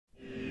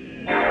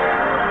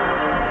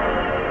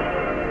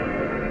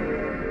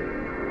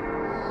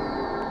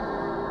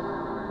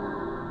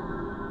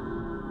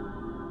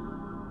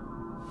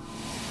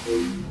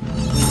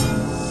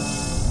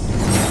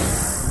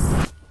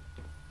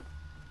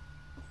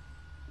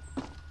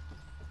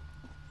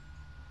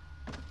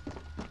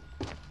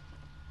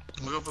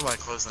me go put my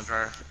clothes in the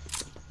dryer.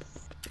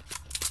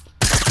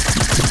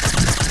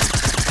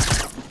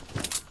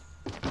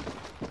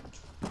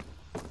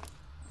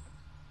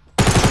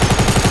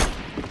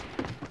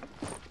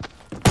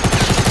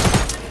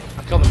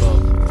 I killed them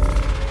both.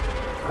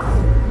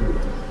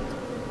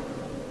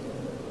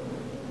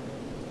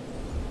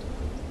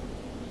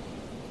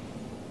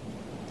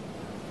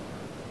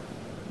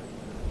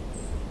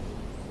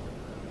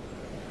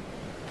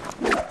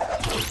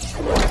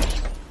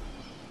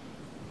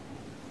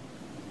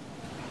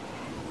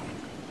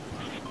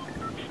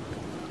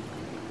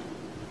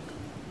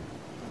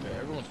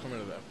 Everyone's coming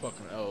to that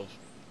fucking L's.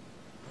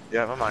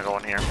 Yeah, I'm not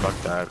going here.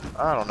 Fuck that.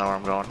 I don't know where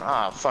I'm going.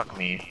 Ah, fuck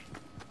me.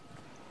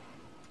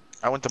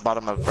 I went to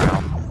bottom of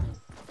ground.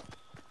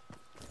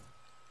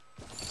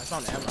 I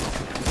found ammo.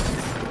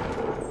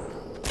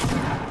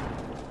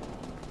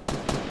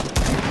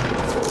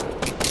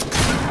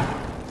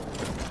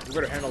 You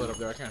better handle it up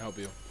there. I can't help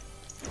you.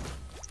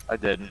 I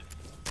did.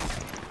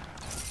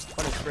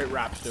 Funny straight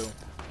raps too.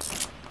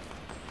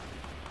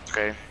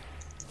 Okay.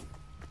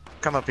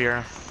 Come up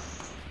here.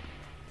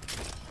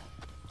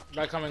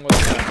 Guy coming with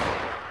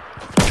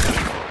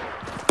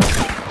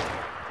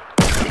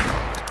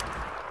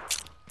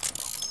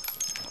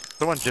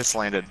Someone just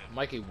landed.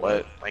 Mikey,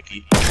 what?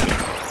 Mikey?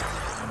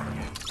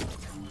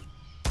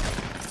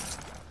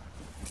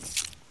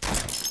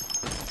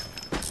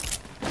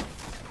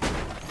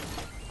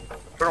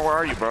 Bro, where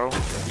are you, bro?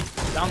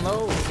 Down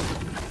low.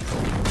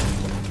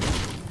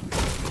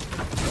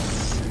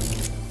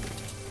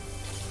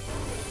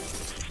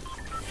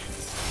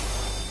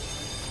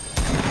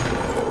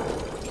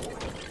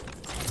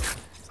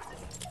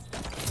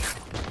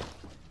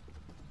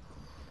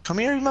 Come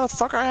here, you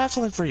motherfucker. I have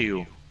something for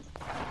you.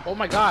 Oh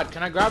my god,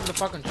 can I grab the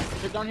fucking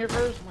shit down here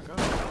first? Oh my god.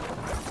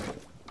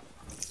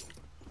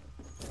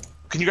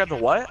 Can you grab the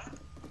what?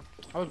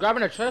 I was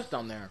grabbing a chest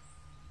down there.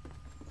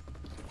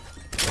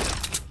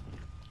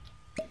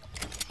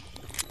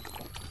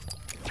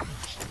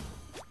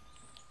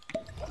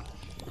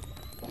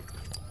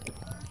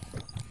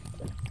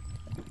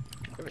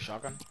 You have a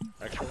shotgun?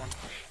 Extra one?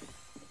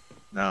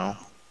 No.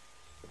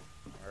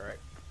 Alright.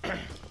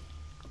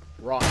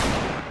 Raw.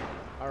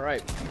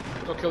 Alright.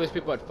 Let's go kill these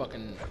people at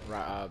fucking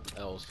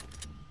L's.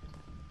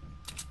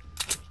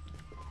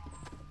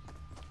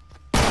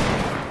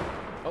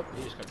 Oh,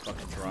 he just got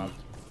fucking dropped.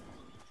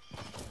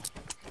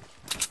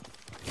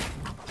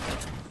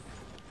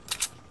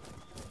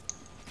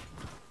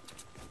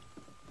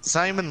 It's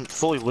not even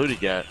fully looted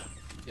yet.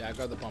 Yeah, I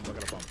got the pump. I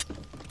got a pump.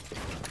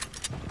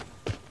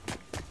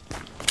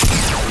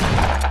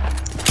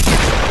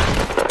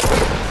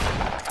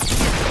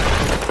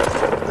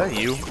 Is that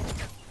you?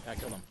 Yeah, I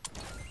killed him.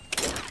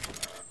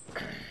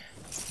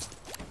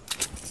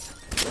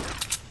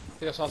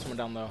 I think I saw someone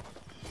down low.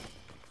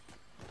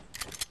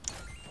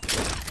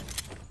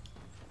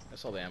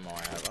 That's all the ammo I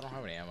have. I don't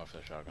have any ammo for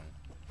the shotgun.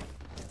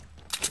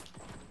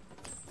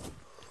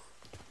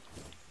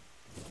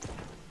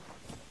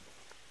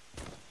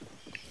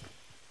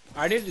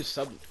 I need to do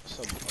sub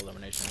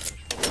elimination. So I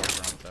should probably walk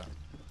around with that.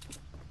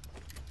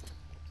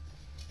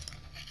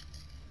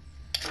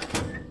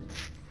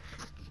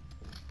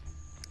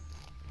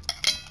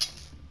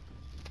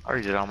 I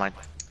already did all my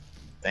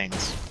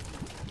things.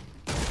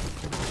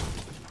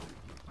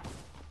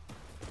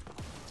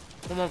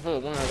 Come on, for the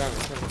one I got the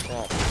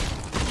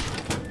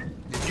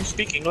Did you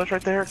speak English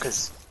right there?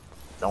 Cause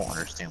I don't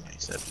understand what you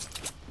said.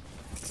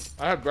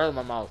 I have bread in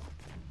my mouth.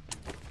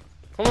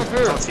 Come on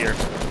here. Someone's here.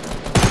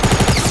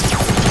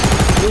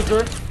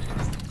 Loser.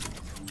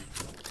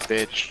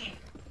 Bitch.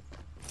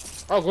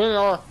 Oh, green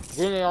AR.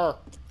 Green AR.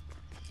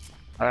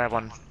 I have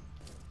one.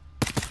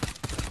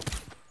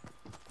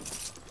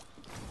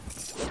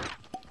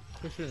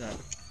 Who's shooting that?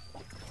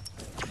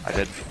 I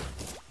did.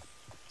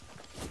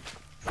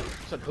 I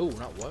said who,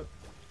 not what.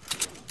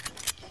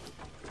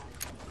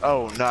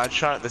 Oh, no, I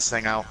shot this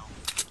thing out.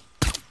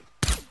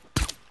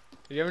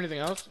 Do you have anything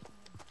else?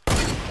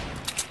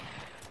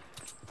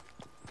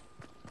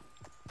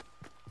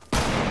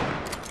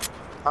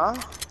 Huh?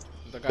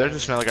 There's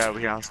just has- another guy over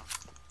here.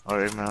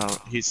 Oh, no,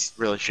 he's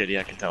really shitty,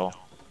 I can tell.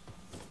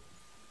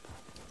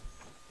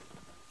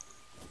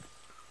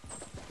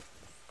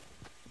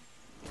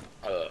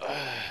 I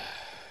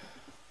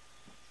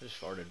just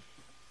farted.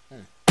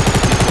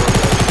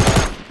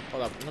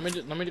 Hold up.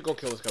 Let me go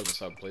kill this guy with the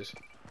sub, please.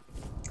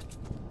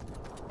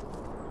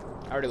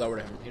 I already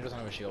lowered him. He doesn't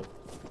have a shield.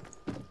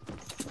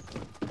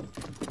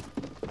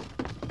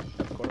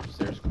 Go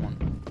upstairs. Come on.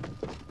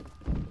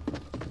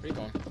 Where are you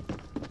going?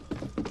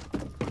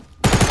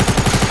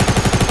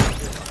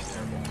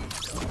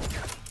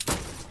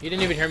 He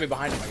didn't even hear me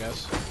behind him, I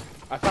guess.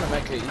 I found a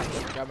med kit. You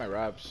can grab my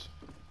wraps.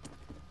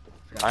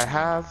 I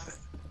have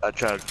a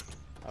chug.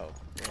 Oh.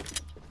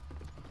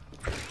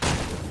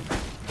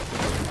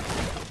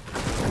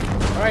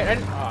 Alright,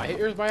 I hit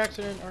yours by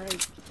accident.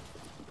 Alright.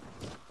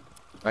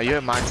 No, you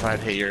have mine, so I'd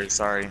hit yours.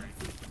 Sorry.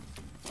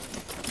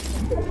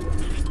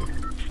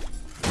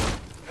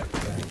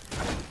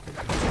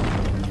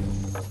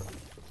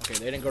 Okay,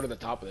 they didn't go to the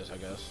top of this, I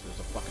guess. There's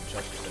a fucking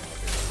chest sitting up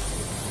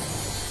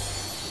here.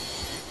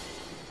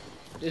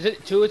 Is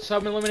it 2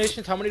 sub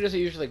eliminations? How many does it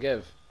usually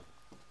give?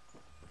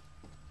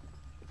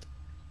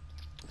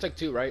 It's like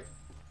 2, right?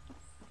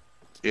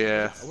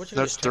 Yeah,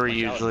 there's 3 What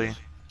usually. the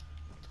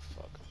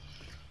fuck?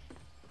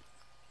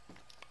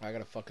 I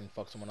gotta fucking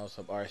fuck someone else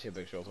up. Oh, I see a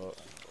big shield. Oh,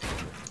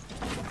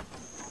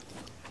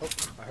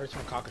 I heard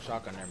someone cock a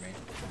shotgun near me.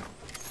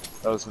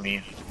 That was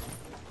me.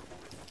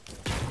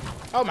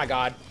 Oh my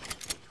god.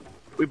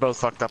 We both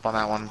fucked up on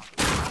that one. That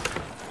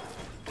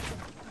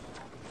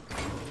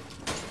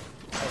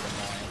was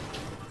annoying.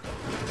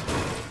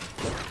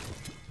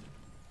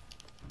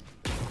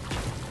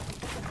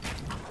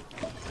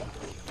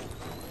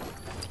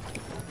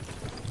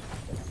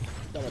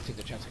 Don't want to take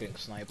the chance of getting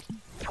sniped.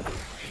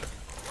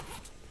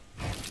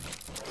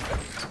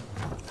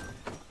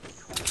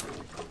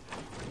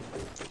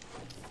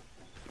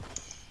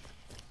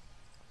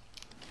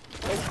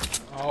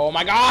 Oh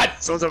my god!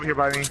 Someone's over here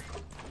by me.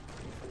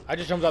 I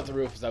just jumped off the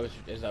roof. Is that what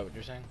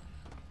you're saying?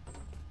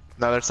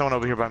 No, there's someone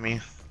over here by me.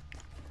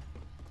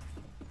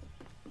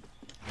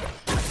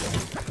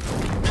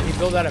 Did he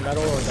build out of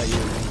metal or is that you?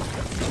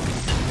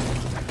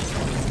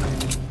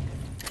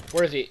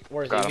 Where is he?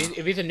 Where is he?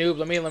 If he's a noob,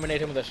 let me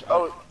eliminate him with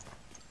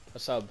a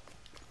sub.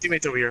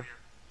 Teammates over here.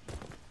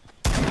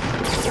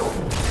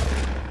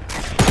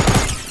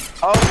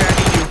 Oh, okay, I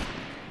need you.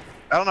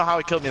 I don't know how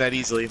he killed me that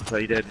easily,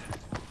 but he did.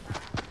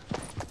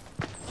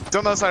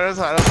 Don't other side, other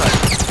side, other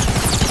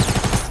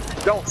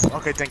side. Don't.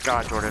 Okay, thank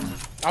God, Jordan.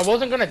 I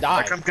wasn't gonna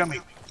die. I'm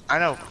coming. I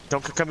know.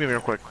 Don't come here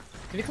real quick.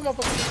 Can you come up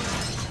with...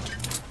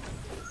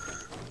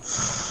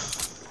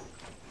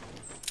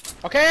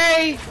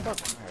 Okay! Fuck.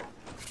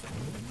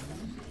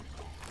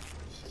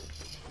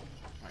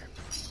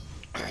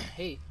 Alright.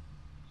 Hey.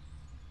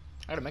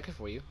 I gotta make it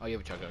for you. Oh, you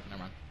have a chugger. Never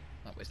mind.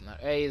 Not wasting that.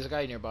 Hey, there's a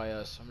guy nearby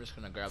us. I'm just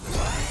gonna grab this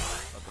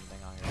fucking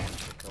thing on here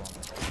to kill him.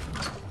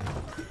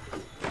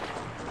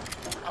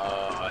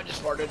 I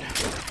just farted.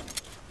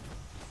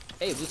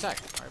 Hey, blue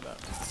tack. Alright, about.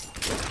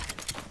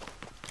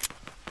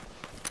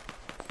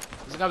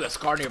 There's a guy with a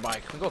scar nearby.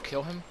 Can we go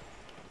kill him?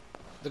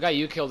 The guy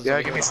you killed is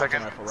yeah, give me a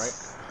second. Rifle, right?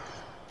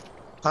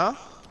 Huh?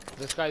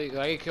 This guy, the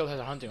guy you killed has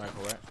a hunting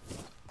rifle, right?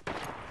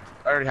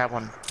 I already have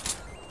one.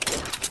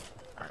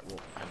 Alright, well,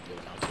 I have blue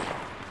now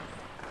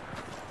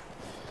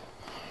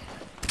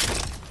too.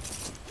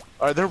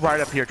 Alright, they're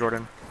right up here,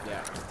 Jordan.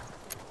 Yeah.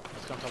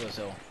 Let's go on top of this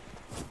hill.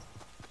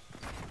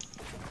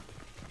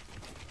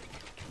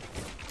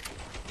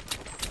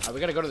 We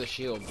gotta go to the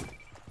shield.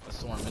 The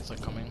storm, it's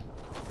like coming.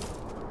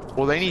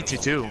 Well, they need to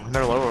too.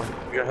 They're lower.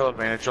 We got hill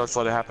advantage. Let's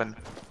let it happen.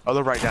 Oh,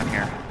 they're right down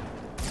here.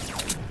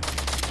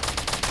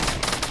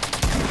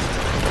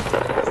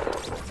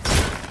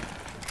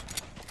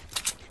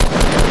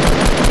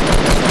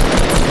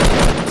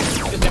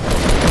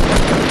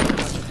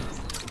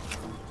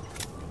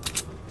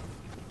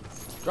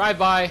 Drive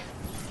by.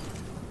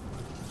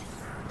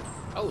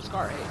 Oh,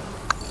 Scar, hey.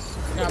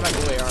 Yeah, I'm at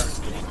blue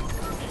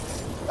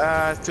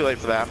AR. It's too late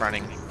for that. I'm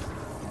running.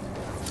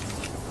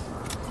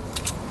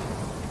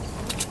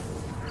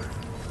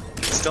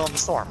 Still in the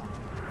storm.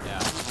 Yeah.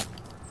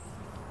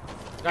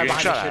 Guy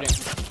behind me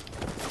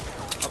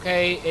shooting.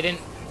 Okay, it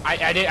didn't.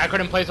 I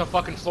couldn't place a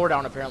fucking floor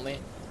down apparently.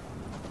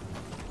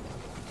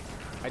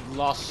 I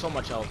lost so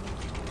much health.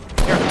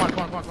 Here,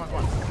 come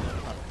on.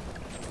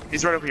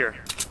 He's right over here.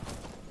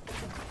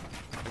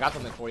 I got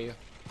something for you.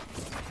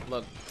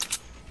 Look.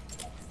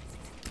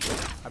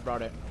 I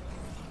brought it.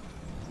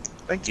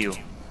 Thank you.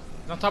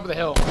 It's on top of the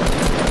hill. Okay,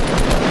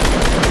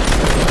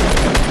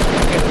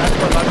 that's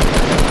for 11.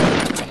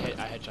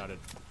 I headshotted.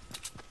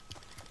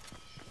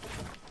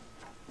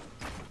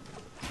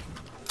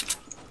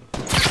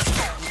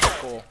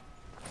 Cool.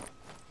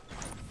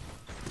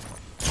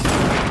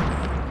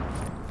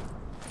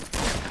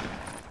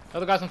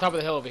 Other guy's on top of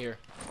the hill over here.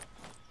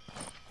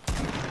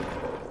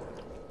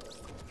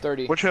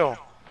 30. Which hill?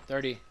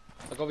 30.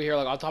 Look over here,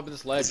 like on top of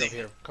this ledge over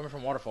here. Coming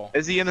from waterfall.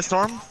 Is he in the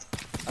storm?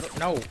 I don't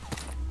know.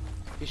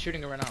 He's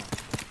shooting it right now.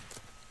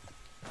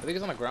 I think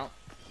he's on the ground.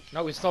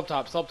 No, he's still up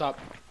top,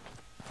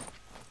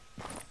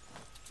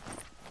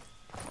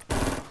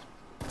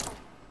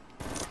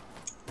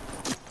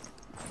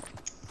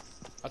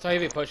 I'll tell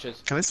you if he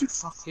pushes. Can this dude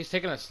fuck? He's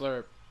taking a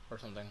slurp or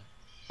something.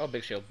 Oh,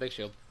 big shield.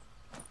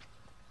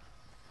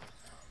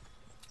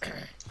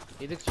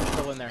 He thinks you're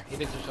still in there.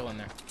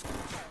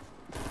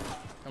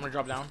 I'm gonna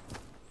drop down.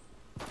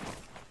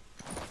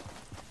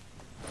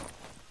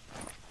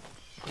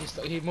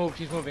 He's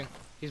moving.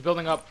 He's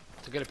building up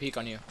to get a peek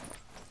on you.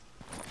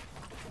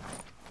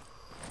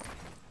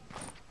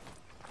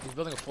 He's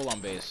building a full-on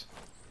base.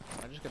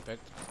 Can I just get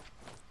picked?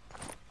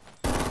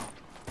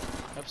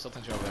 Yep, still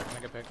thinks you're over there. Can I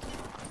get picked?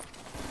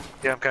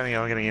 Yeah,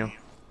 I'm getting you.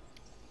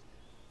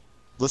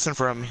 Listen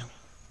for him. I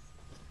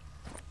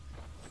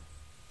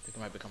think he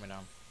might be coming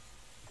down.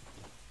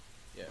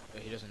 Yeah,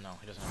 he doesn't know.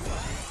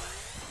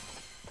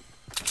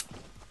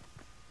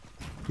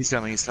 He's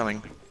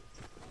coming.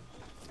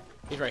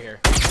 He's right here.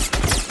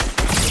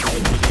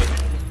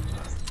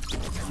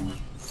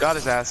 Got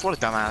his ass. What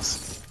a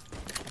dumbass.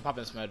 I'm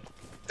popping this med.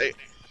 Hey.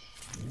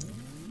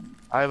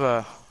 I have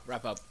a...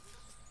 Wrap up.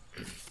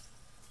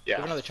 You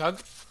have Yeah. another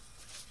chug?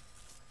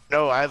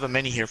 No, I have a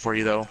mini here for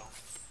you though.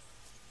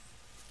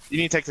 You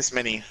need to take this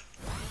mini.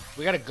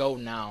 We gotta go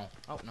now.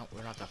 Oh no,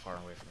 we're not that far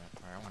away from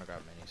it. Alright, I wanna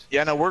grab minis.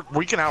 Yeah, no,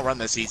 we can outrun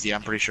this easy.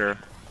 I'm pretty sure.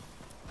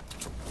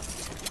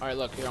 Alright,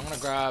 look, here, I'm gonna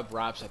grab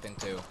wraps, I think,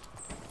 too.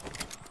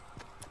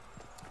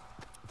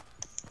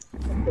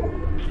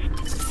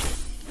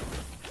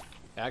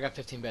 Yeah, I got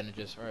 15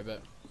 bandages. Alright,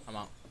 bet. I'm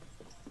out.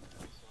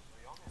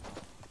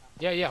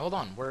 Yeah, hold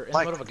on. We're in the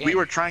middle of a game. We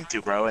were trying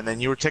to, bro, and then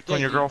you were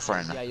tickling your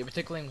girlfriend. Yeah, you were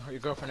tickling your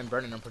girlfriend and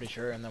Brennan, I'm pretty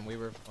sure, and then we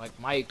were like,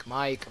 Mike,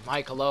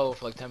 hello,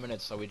 for like 10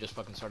 minutes, so we just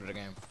fucking started a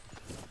game.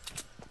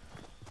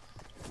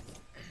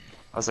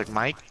 I was like,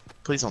 Mike,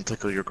 please don't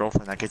tickle your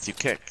girlfriend. That gets you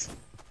kicked.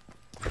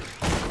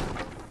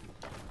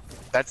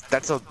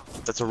 That's a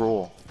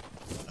rule.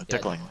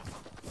 Tickling.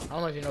 I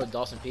don't know if you know what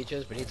Dawson Peach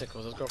is, but he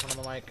tickles his girlfriend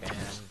on the mic, and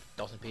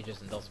Dawson Peaches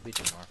and Dawson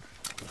Peaches are.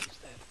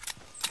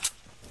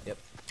 Yep.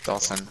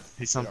 Dawson.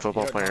 He's some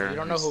football player. You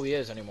don't know who he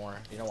is anymore.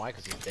 You know why?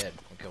 Because he's dead.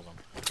 We killed him.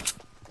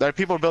 There are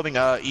people building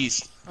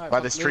east. Right, by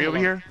this tree over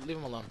here. Leave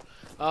him alone.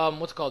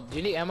 What's it called? Do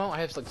you need ammo?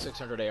 I have like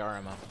 600 AR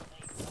ammo.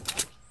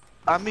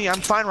 I'm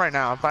fine right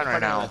now. I'm fine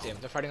right now.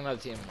 They're fighting another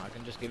team. I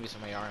can just give you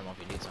some AR ammo if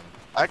you need some.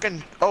 I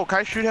can. Oh, can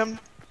I shoot him?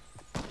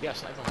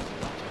 Yes, I don't if you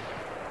want to.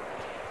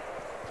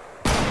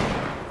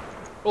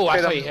 Oh,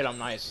 I saw you hit him.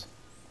 Nice.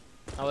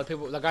 Now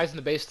the guy's in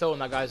the base still,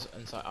 and that guy's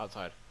inside,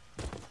 outside.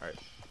 All right.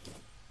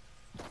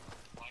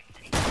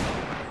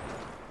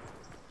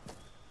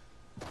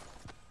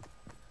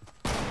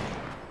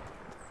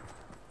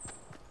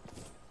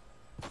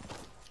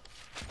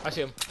 I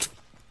see him.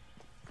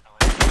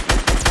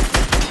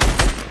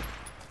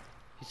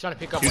 He's trying to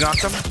pick up. You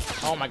knocked him?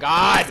 Oh my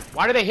god!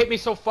 Why do they hit me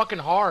so fucking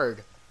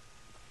hard?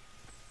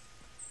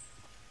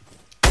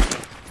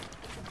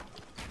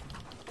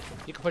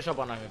 You can push up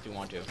on him if you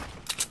want to.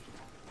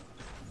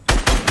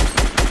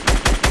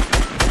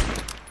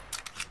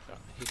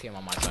 He came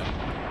on my side.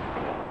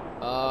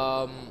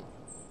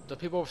 The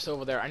people still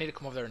over there. I need to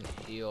come over there and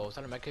heal. Is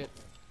that a med kit?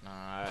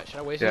 Nah. Should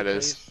I waste it? Yeah, it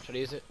is. Should I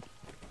use it?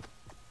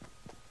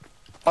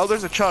 Oh,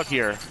 there's a chug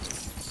here.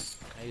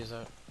 Can I use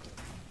that?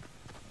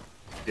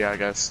 Yeah, I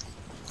guess.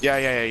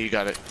 Yeah, you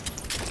got it.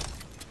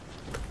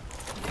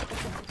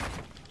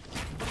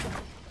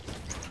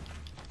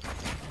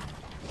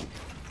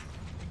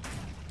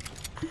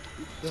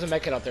 There's a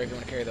med kit out there if you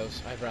want to carry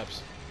those. I have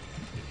reps.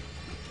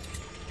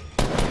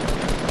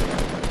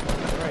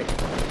 Alright.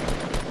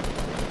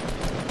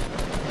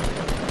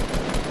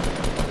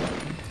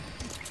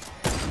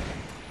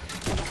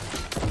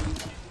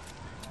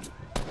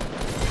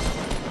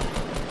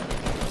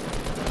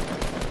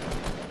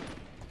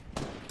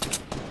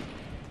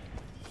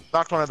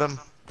 Knocked one of them.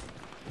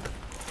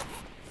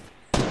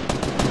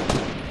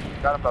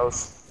 Got them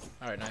both.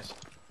 Alright, nice.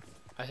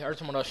 I heard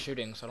someone else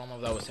shooting, so I don't know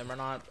if that was him or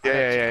not.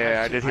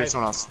 Yeah, I did hear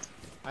someone else.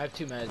 I have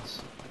 2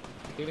 meds.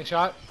 Getting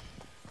shot?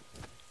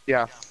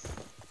 Yeah.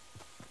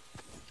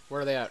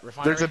 Where are they at?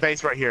 Refinery? There's a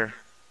base right here.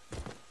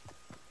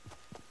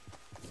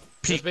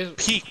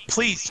 Peek,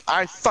 please.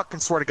 I fucking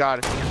swear to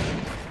God.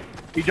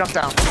 He jumped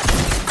down.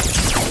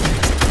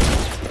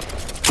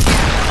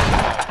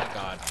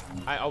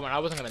 Oh god. I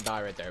wasn't gonna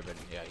die right there, but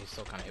yeah, he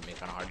still kind of hit me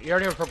kind of hard. You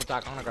already have a purple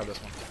tack. I'm gonna grab this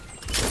one.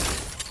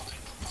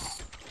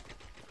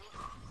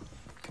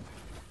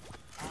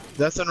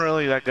 That's not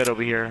really that good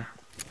over here.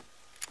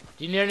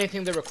 Do you need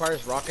anything that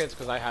requires rockets?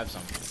 Because I have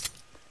some.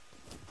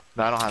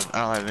 No, I don't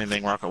have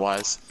anything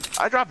rocket-wise.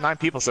 I dropped 9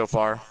 people so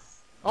far.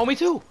 Oh, me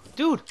too,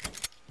 dude.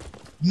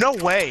 No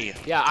way.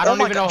 Yeah, I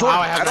don't even know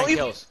how I have 9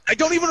 kills. I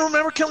don't even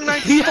remember killing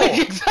 9 people.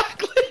 Yeah,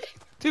 exactly.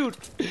 Dude,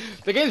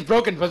 the game's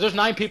broken, but there's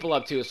 9 people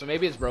up too, so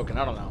maybe it's broken.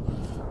 I don't know.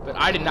 But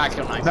I did not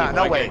kill 9 people.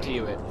 No way. I guarantee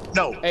you it.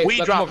 No, hey, we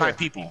dropped 9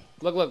 people.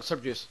 Look,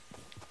 syrup juice.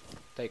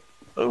 Take.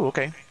 Oh,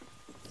 okay.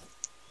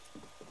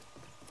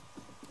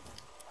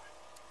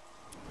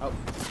 Oh,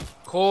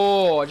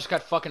 cool. I just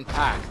got fucking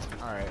packed.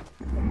 All right.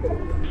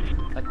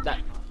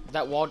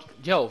 That wall.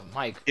 Yo,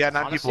 Mike. Yeah,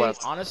 9 people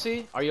left.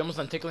 Honestly, are you almost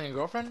done tickling your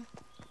girlfriend?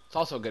 It's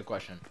also a good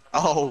question.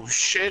 Oh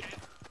shit.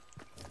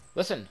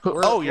 Listen.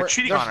 You're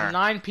cheating on her. There's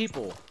 9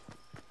 people.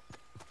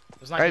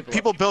 There's 9 All right,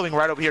 people building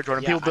right over here,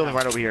 Jordan. Yeah, people building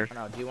right over here. I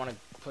know. Do you want to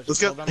push? Let's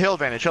get hill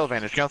advantage. Hill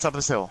advantage. Get on top of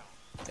this hill.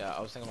 Yeah,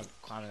 I was thinking about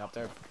climbing up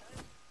there.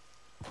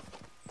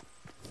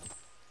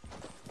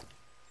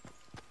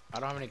 I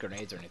don't have any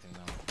grenades or anything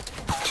though.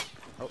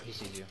 Oh, he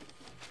sees you.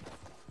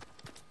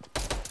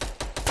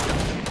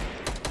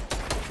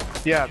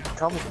 Yeah,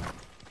 come.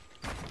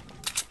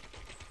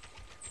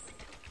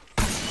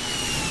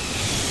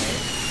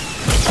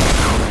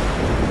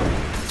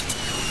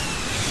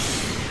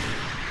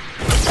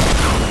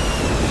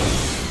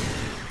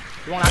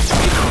 You won't actually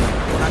beat me.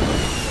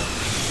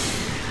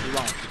 You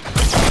won't.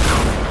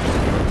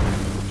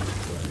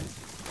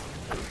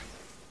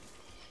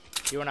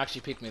 You won't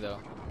actually peek me though.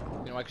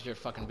 You know why? Because you're a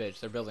fucking bitch.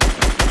 They're building.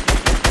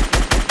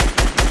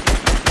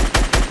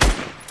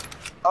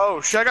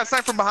 Oh shit! I got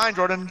sniped from behind,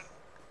 Jordan.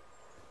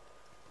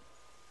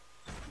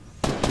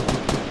 Be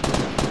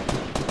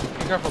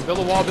careful. Build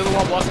a wall. Build a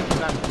wall. Blocking from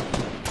them.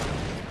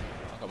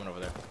 I'm coming over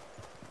there.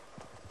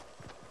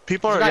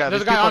 People are, yeah,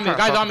 there's a guy on me,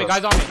 guys on me. Oh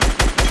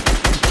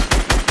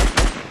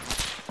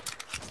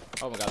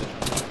my god, they're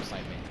trying to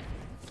snipe me.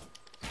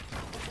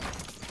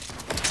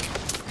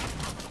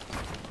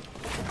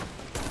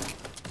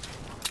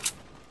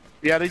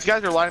 Yeah, these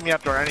guys are lining me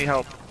up. There any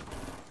help?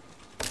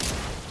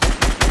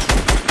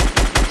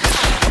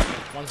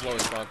 One's low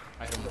as fuck.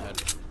 I hit him in the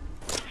head.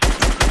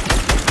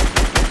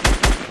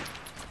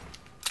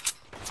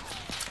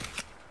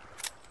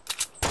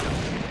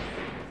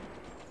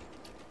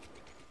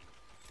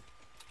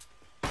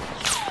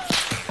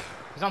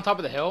 He's on top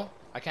of the hill.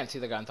 I can't see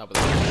the guy on top of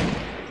the hill.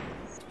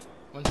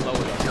 One's lower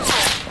though.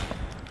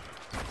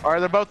 Alright,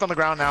 they're both on the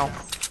ground now.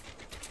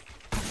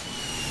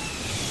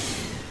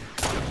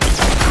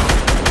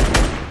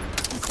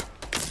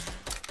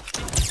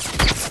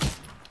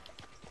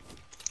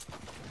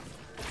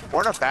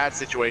 We're in a bad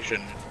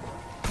situation.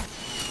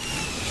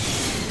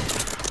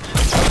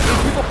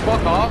 These people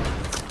fuck off.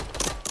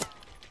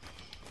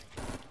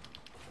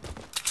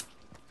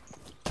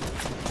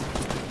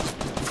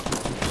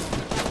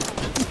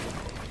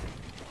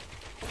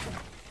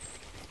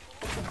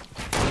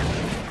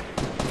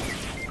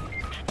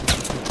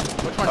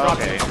 Which one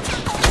dropped Okay. it?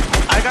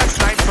 I got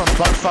sniped from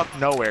buttfuck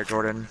nowhere,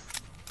 Jordan.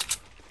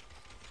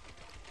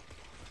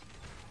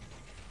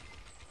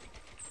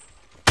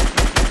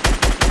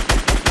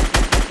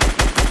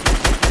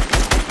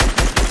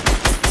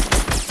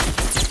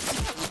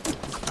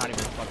 Not even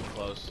fucking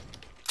close.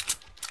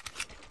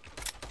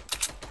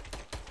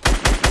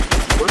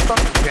 We're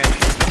fucking pinned.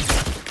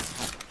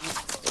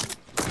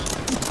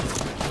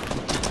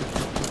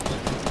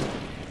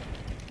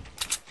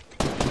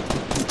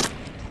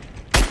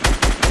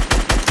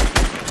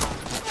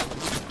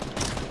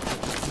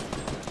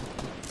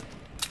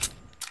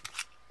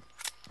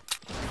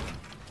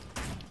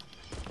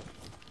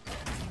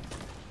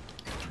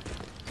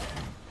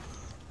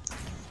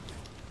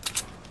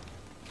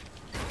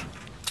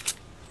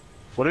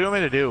 What do you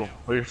want me to do?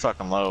 We're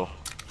fucking low.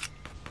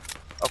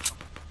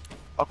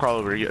 I'll crawl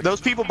over you.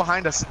 Those people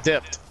behind us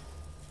dipped.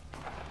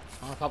 I'm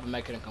gonna pop a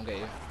med kit and come get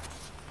you.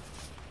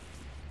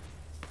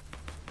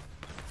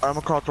 I'm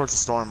gonna crawl towards the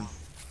storm.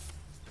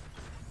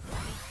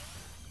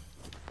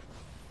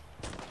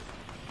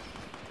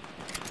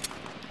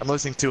 I'm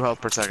losing 2 health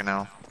per second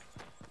now.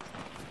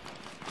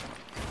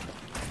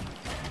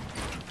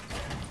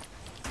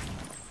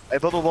 Hey,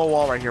 build a low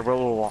wall right here.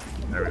 Build a low wall.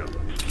 There we go.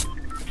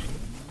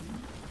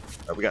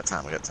 Oh, we got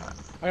time. We got time.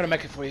 I got a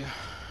med kit for you.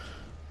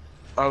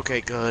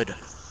 Okay, good.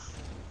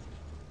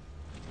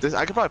 This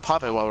I could probably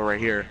pop it while we're right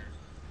here.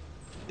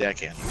 Yeah, I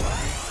can.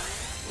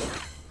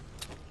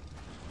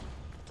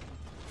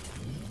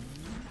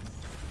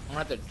 I'm gonna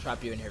have to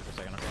trap you in here for a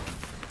second, okay?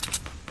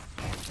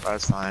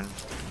 That's fine.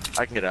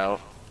 I can get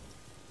out.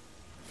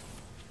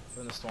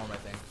 We're in the storm, I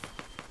think.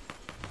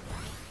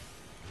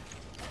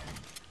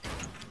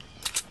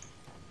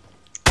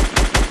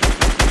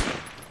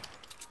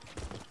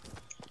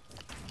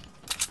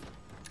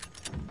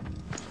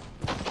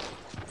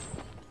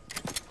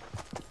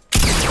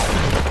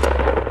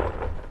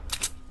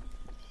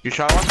 You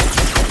shot one?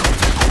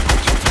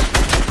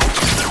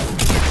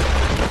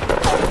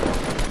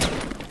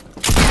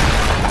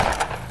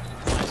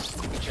 Nice.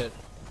 Good shit.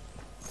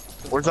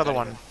 Where's the other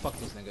one? Fuck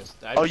these niggas.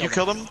 Oh, you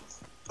killed him?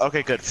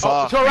 Okay, good. Oh,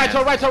 Fuck. to our right, man. to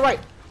our right, to our right!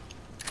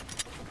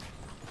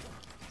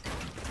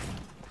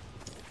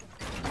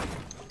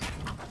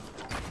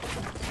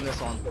 In this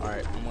one.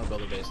 Alright, I'm gonna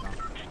build a base now.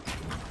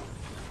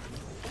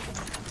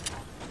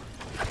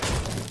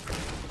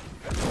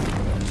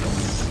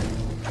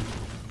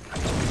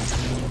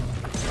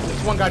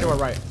 There's one guy to our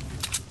right.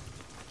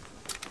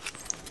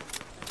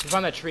 He's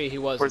behind that tree, he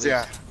was. Where's he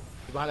at?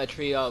 He's behind that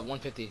tree,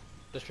 150.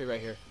 This tree right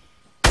here.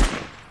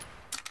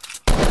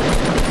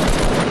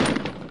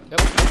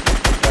 Yep.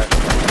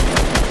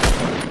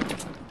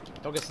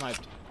 Don't get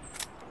sniped.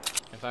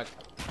 In fact.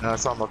 No,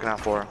 that's what I'm looking out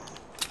for.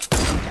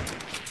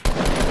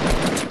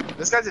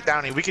 This guy's a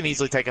downy. We can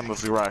easily take him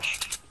if we rush.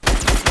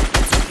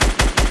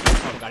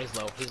 Oh my god, he's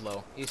low. He's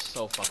low. He's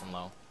so fucking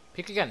low.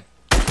 Peek again.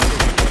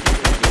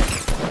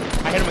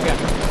 I hit him again.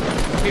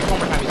 Peek one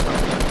more time. He's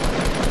coming.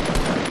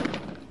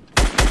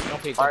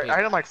 Don't peek. Don't Alright, peek. I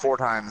hit him like 4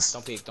 times.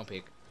 Don't peek. Don't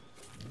peek.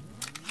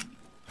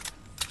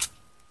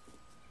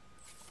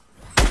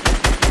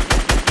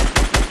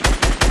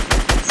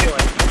 He's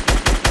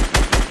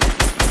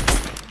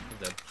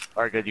dead.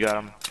 Alright, good. You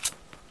got him.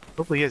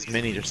 Hopefully he has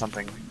minis or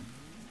something.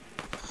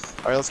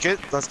 Alright, let's get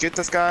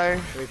this guy.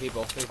 3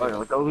 people. 3 people. Alright,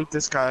 let's go loot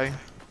this guy.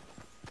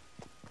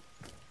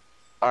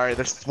 Alright,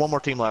 there's one more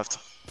team left.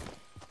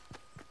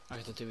 I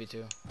hit the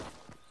 2v2.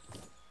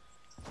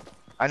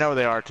 I know where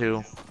they are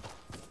too.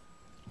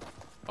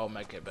 Oh,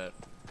 medkit, bet.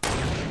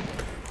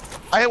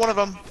 I hit one of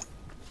them. I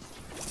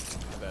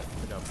bet.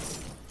 Good job.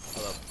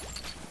 Hold up.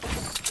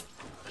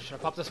 Should I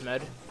pop this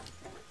med?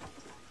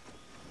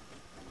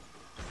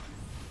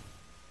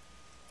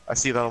 I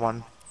see the other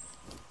one.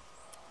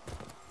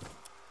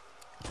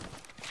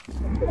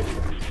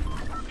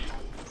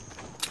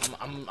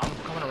 I'm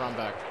coming around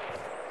back.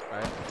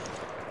 Alright?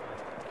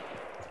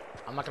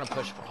 I'm not gonna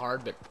push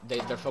hard, but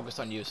they're focused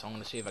on you, so I'm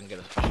gonna see if I can get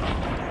a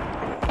shot.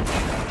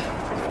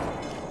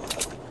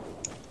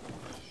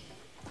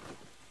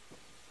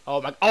 Oh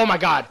my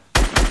god!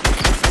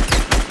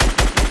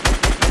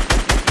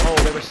 Oh,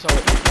 they were so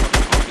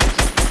fucking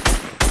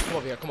obvious. Come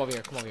over here, come over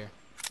here, come over here.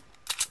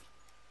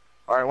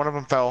 Alright, one of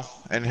them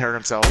fell and hurt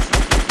himself.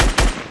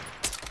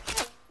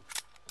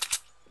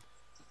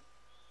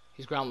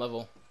 He's ground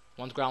level.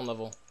 One's ground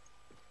level.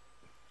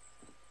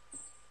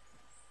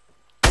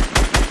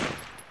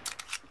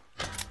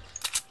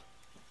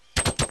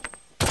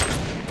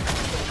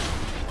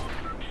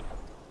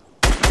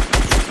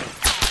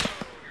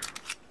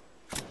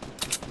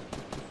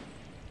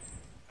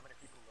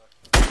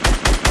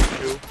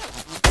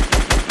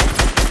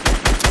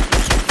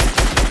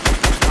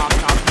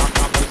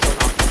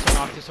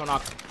 He's so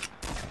knocked.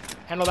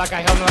 Handle that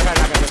guy, handle that guy,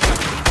 not get this guy.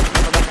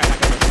 Handle that guy, not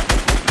get this guy.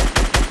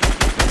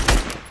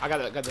 I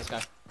got this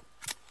guy.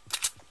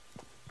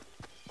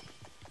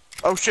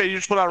 Oh shit, you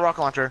just put out a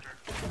rocket launcher.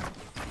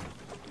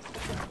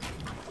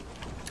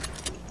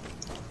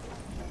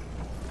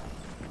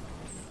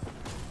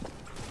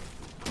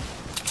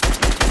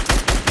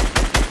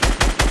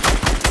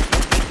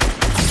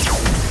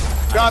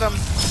 Got him.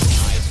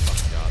 Nice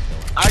fucking job,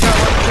 Dylan. I got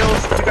 11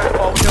 kills, you got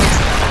 12 kills.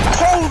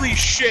 Holy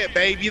shit,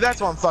 baby,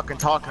 that's what I'm fucking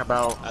talking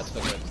about. That's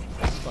fucking,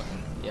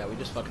 yeah, we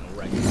just fucking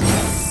wrecked.